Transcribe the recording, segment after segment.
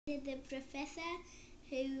The professor,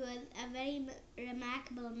 who was a very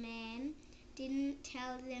remarkable man, didn't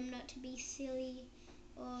tell them not to be silly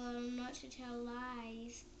or not to tell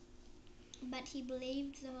lies, but he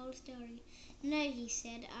believed the whole story. No, he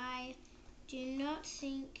said, I do not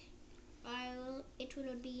think it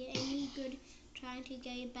will be any good trying to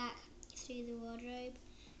go back through the wardrobe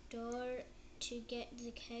door to get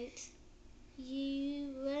the coat.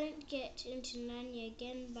 You won't get into Narnia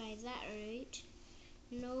again by that route,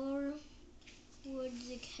 nor would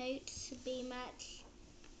the coats be much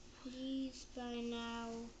use by now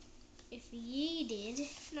if you did.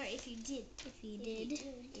 No, if you did. If you did.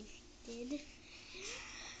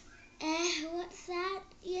 What's that?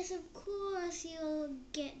 Yes, of course you'll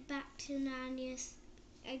get back to Narnia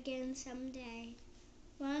again someday.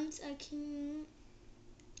 Once a king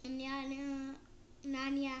in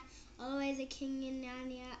Narnia, always a king in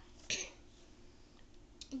Narnia.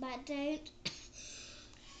 But don't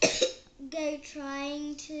go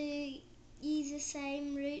trying to use the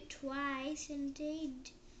same route twice.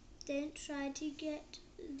 Indeed, don't try to get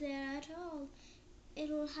there at all.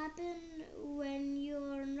 It'll happen when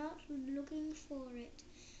you're not looking for it.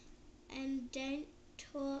 And don't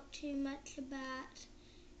talk too much about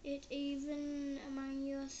it, even among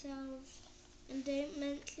yourselves. And don't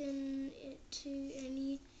mention it to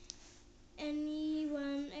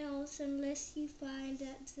anyone else unless you find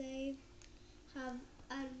that they have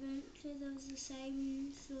adventures of the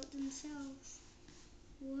same sort themselves.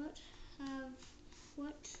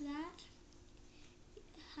 What's that?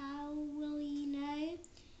 How will you know?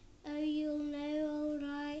 Oh, you'll know all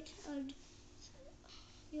right.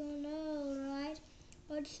 You'll know all right.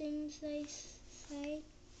 Odd things they say.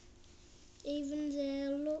 Even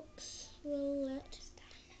their looks will let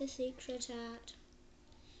the secret out.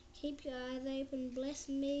 Keep your eyes open. Bless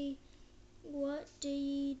me. What do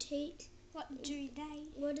you teach? What do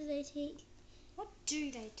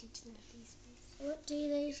they teach them at these schools? What do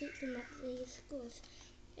they teach them at these schools?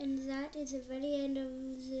 And that is the very end of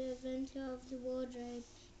the adventure of the wardrobe.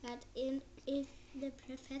 That if the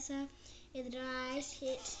professor is right,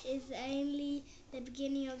 it is only the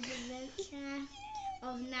beginning of the adventure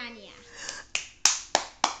of Narnia.